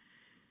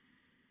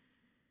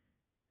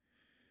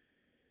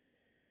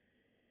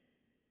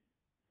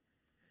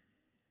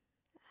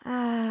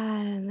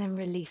 And then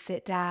release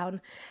it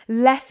down.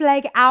 Left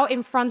leg out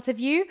in front of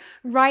you,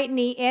 right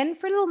knee in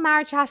for a little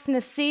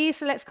Marichyasana C.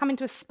 So let's come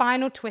into a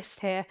spinal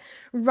twist here.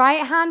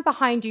 Right hand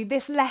behind you.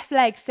 This left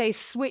leg stays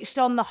switched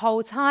on the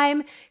whole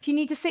time. If you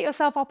need to sit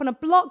yourself up on a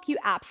block, you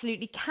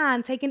absolutely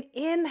can. Take an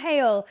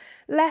inhale,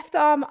 left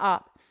arm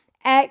up.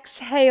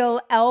 Exhale,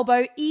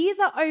 elbow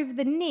either over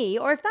the knee,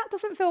 or if that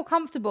doesn't feel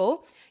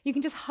comfortable, you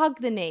can just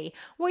hug the knee.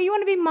 What you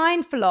want to be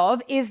mindful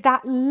of is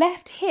that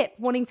left hip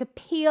wanting to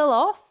peel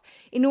off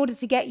in order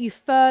to get you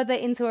further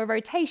into a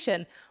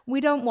rotation.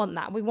 We don't want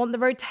that. We want the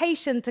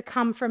rotation to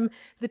come from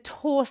the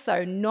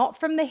torso, not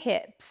from the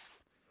hips.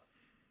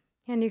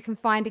 And you can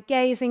find a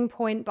gazing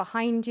point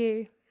behind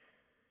you.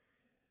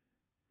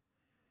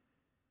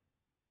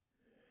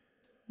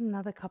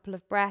 Another couple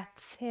of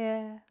breaths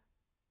here.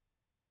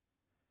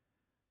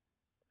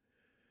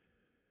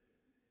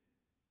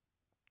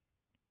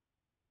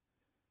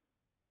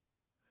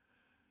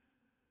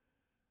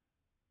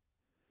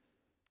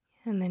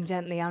 And then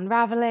gently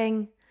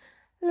unraveling,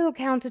 a little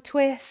counter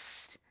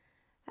twist,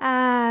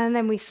 and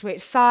then we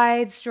switch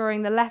sides,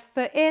 drawing the left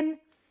foot in,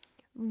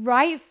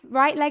 right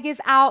leg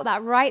is out,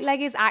 that right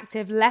leg is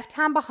active, left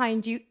hand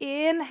behind you,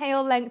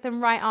 inhale,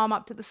 lengthen right arm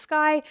up to the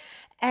sky,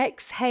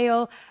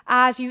 exhale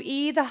as you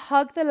either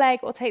hug the leg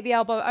or take the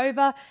elbow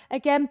over,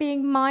 again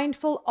being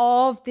mindful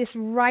of this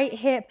right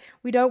hip.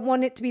 We don't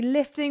want it to be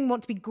lifting,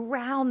 want to be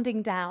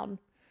grounding down,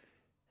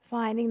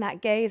 finding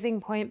that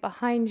gazing point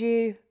behind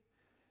you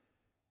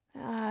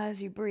as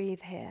you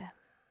breathe here.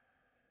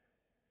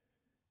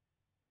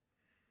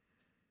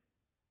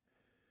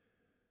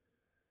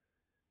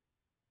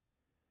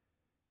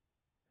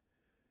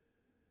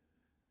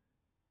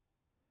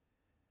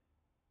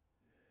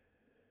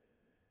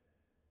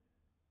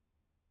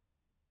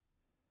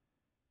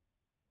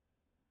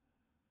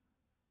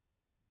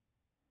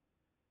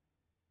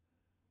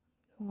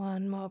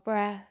 One more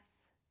breath.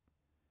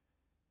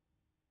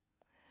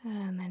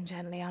 And then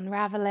gently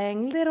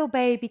unraveling, little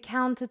baby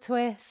counter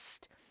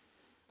twist.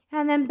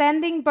 And then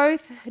bending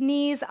both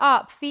knees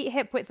up, feet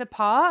hip width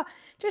apart.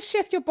 Just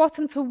shift your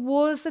bottom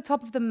towards the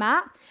top of the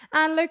mat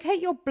and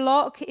locate your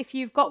block. If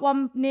you've got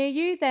one near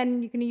you,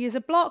 then you're going to use a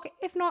block.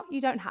 If not,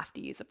 you don't have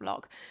to use a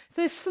block.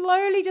 So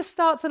slowly just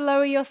start to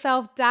lower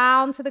yourself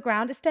down to the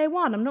ground. It's day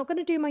one. I'm not going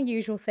to do my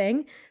usual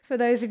thing. For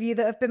those of you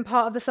that have been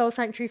part of the Soul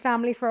Sanctuary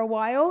family for a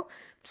while,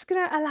 I'm just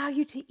going to allow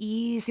you to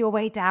ease your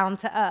way down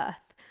to earth.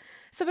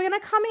 So we're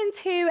going to come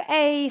into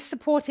a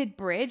supported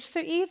bridge. So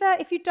either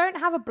if you don't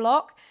have a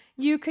block,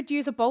 you could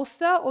use a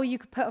bolster, or you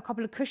could put a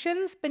couple of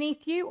cushions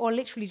beneath you, or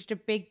literally just a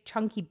big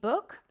chunky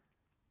book.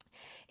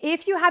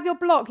 If you have your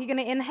block, you're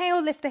going to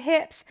inhale, lift the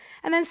hips,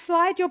 and then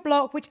slide your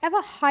block whichever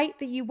height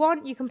that you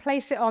want. You can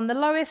place it on the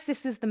lowest.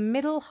 This is the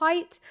middle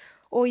height,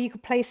 or you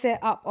could place it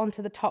up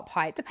onto the top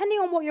height, depending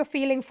on what you're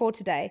feeling for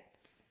today.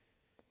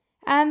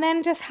 And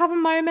then just have a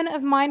moment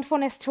of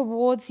mindfulness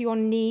towards your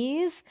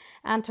knees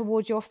and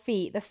towards your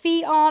feet. The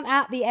feet aren't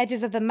at the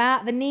edges of the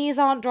mat. The knees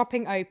aren't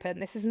dropping open.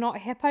 This is not a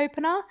hip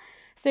opener.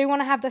 So you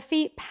want to have the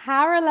feet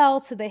parallel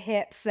to the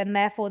hips, and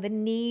therefore the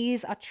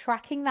knees are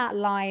tracking that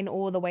line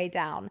all the way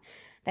down.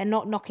 They're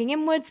not knocking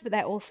inwards, but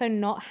they're also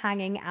not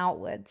hanging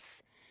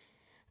outwards.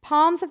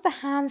 Palms of the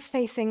hands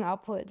facing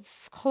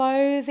upwards,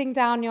 closing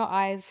down your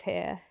eyes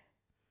here.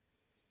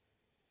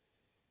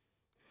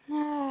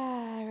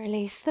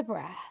 Release the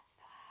breath.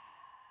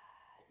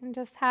 And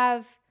just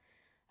have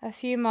a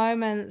few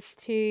moments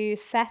to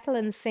settle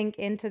and sink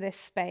into this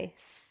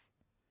space.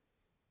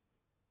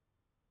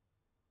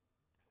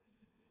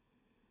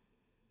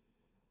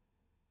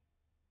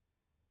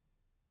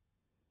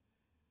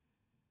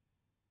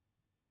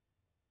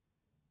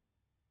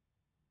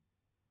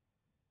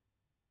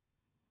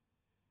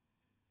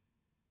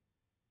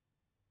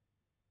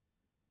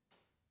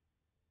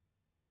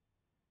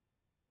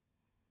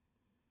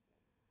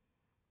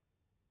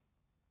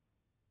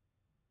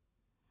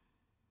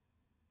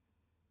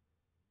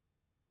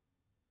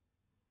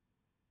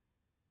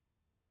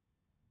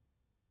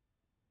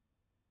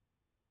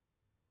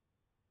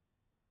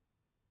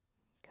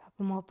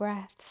 Couple more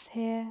breaths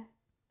here.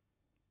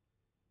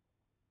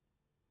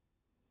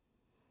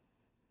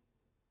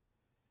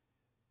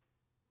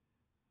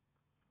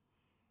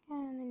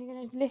 And then you're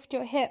going to lift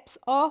your hips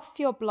off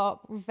your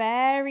block,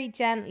 very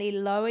gently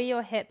lower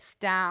your hips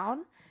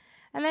down,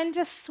 and then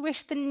just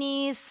swish the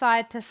knees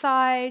side to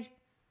side,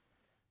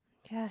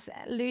 just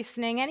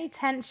loosening any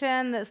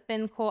tension that's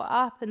been caught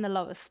up in the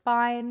lower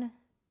spine.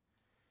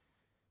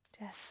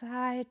 Just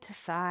side to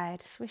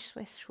side, swish,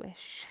 swish,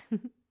 swish.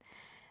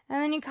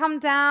 And then you come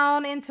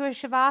down into a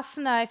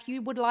Shavasana. If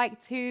you would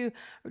like to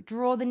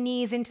draw the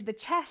knees into the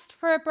chest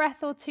for a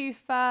breath or two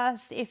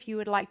first, if you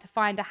would like to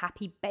find a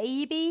happy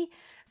baby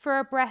for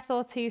a breath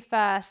or two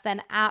first,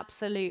 then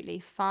absolutely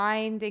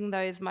finding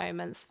those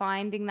moments,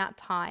 finding that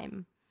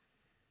time.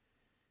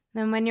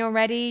 Then when you're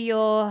ready,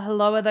 you'll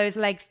lower those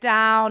legs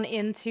down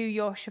into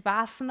your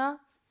Shavasana.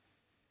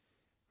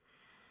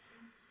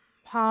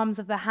 Palms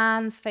of the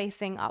hands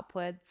facing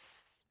upwards.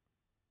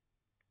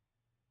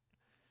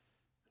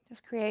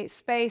 Just create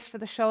space for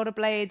the shoulder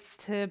blades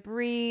to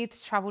breathe,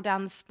 travel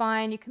down the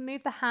spine. You can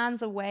move the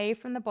hands away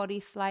from the body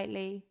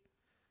slightly.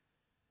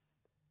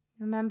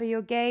 Remember,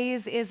 your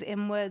gaze is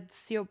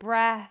inwards. Your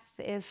breath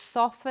is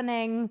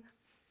softening,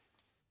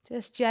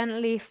 just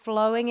gently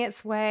flowing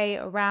its way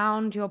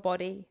around your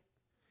body.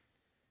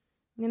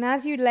 And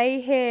as you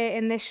lay here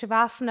in this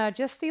Shavasana,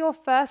 just for your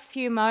first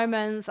few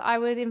moments, I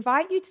would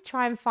invite you to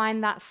try and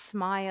find that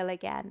smile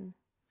again.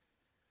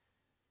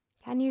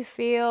 Can you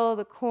feel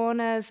the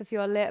corners of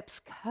your lips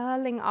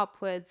curling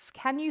upwards?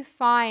 Can you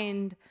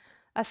find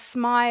a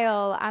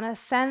smile and a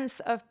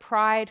sense of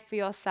pride for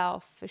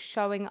yourself, for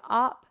showing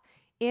up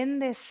in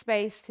this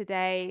space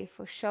today,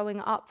 for showing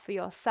up for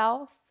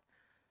yourself,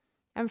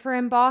 and for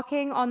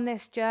embarking on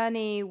this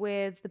journey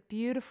with the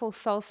beautiful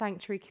Soul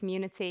Sanctuary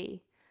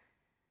community?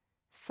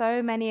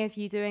 So many of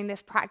you doing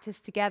this practice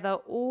together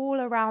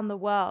all around the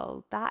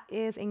world. That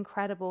is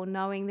incredible,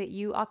 knowing that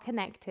you are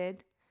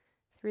connected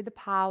through the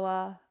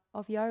power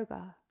of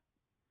yoga.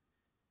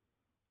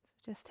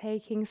 So just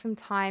taking some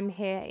time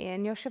here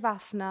in your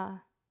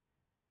Shavasana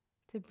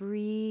to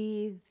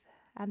breathe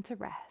and to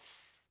rest.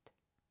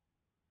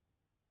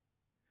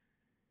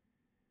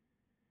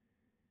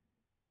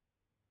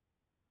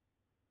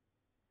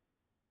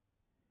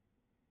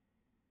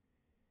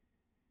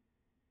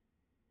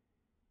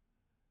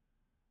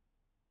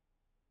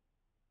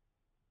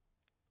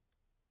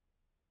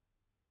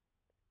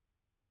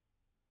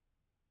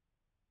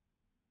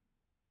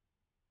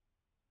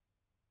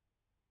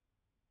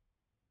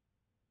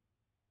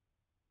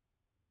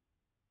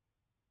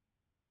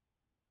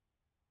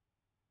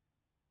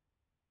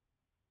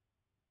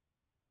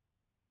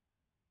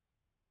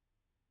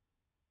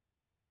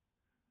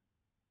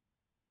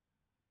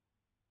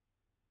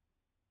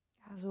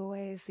 As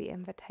always, the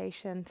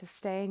invitation to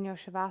stay in your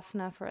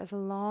Shavasana for as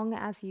long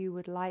as you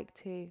would like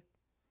to.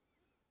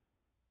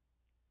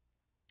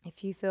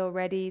 If you feel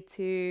ready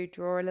to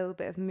draw a little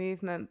bit of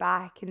movement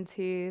back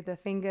into the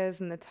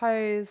fingers and the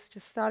toes,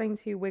 just starting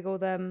to wiggle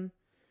them.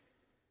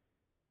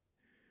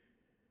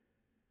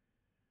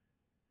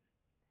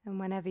 And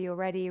whenever you're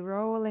ready,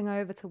 rolling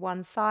over to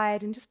one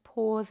side and just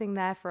pausing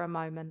there for a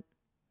moment.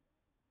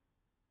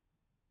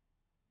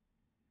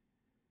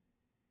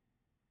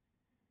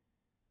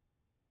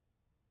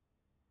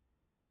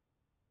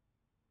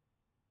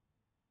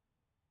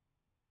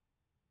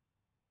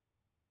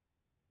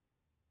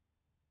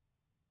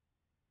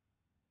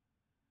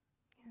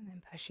 And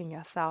then pushing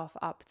yourself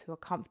up to a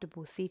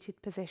comfortable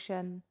seated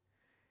position.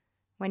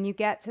 When you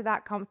get to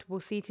that comfortable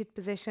seated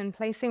position,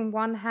 placing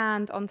one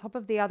hand on top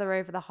of the other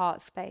over the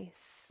heart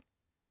space.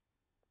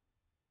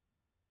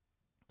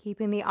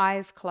 Keeping the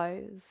eyes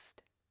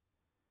closed.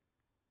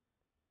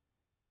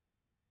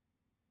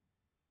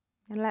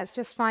 And let's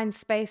just find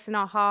space in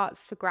our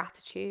hearts for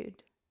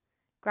gratitude.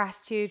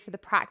 Gratitude for the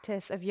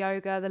practice of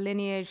yoga, the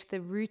lineage,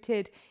 the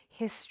rooted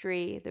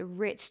history, the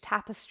rich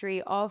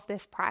tapestry of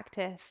this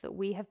practice that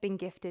we have been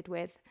gifted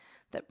with,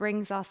 that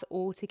brings us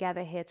all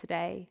together here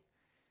today.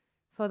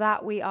 For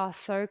that we are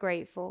so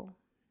grateful.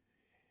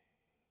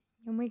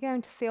 And we're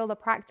going to seal the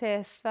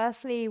practice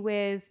firstly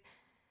with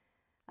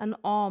an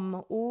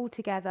Om all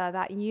together,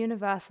 that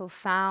universal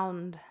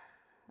sound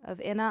of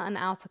inner and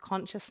outer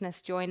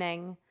consciousness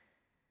joining.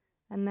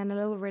 And then a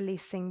little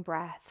releasing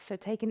breath. So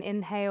take an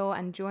inhale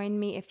and join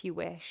me if you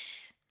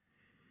wish.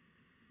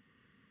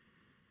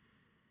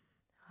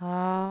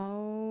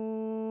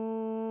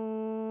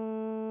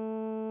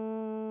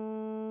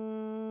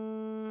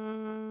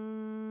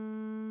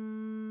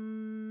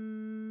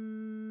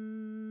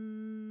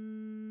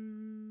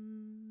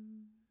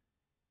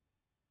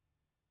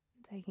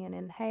 Taking an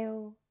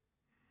inhale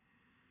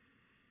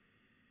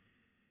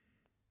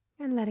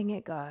and letting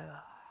it go.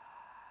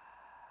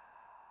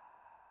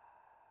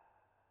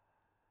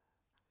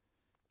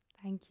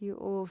 Thank you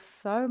all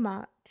so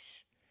much.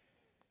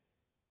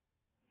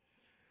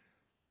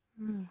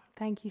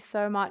 Thank you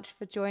so much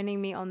for joining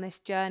me on this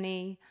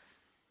journey.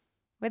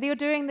 Whether you're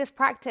doing this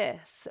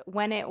practice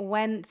when it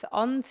went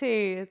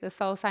onto the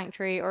Soul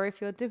Sanctuary or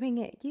if you're doing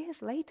it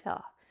years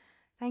later,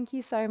 thank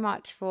you so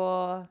much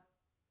for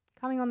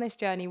coming on this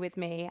journey with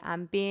me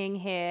and being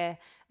here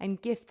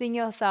and gifting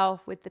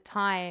yourself with the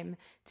time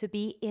to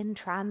be in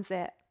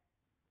transit.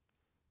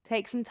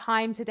 Take some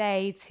time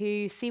today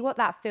to see what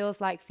that feels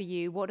like for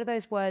you. What do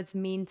those words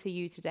mean to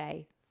you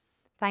today?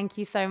 Thank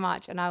you so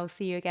much, and I will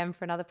see you again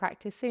for another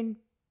practice soon.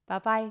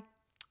 Bye-bye.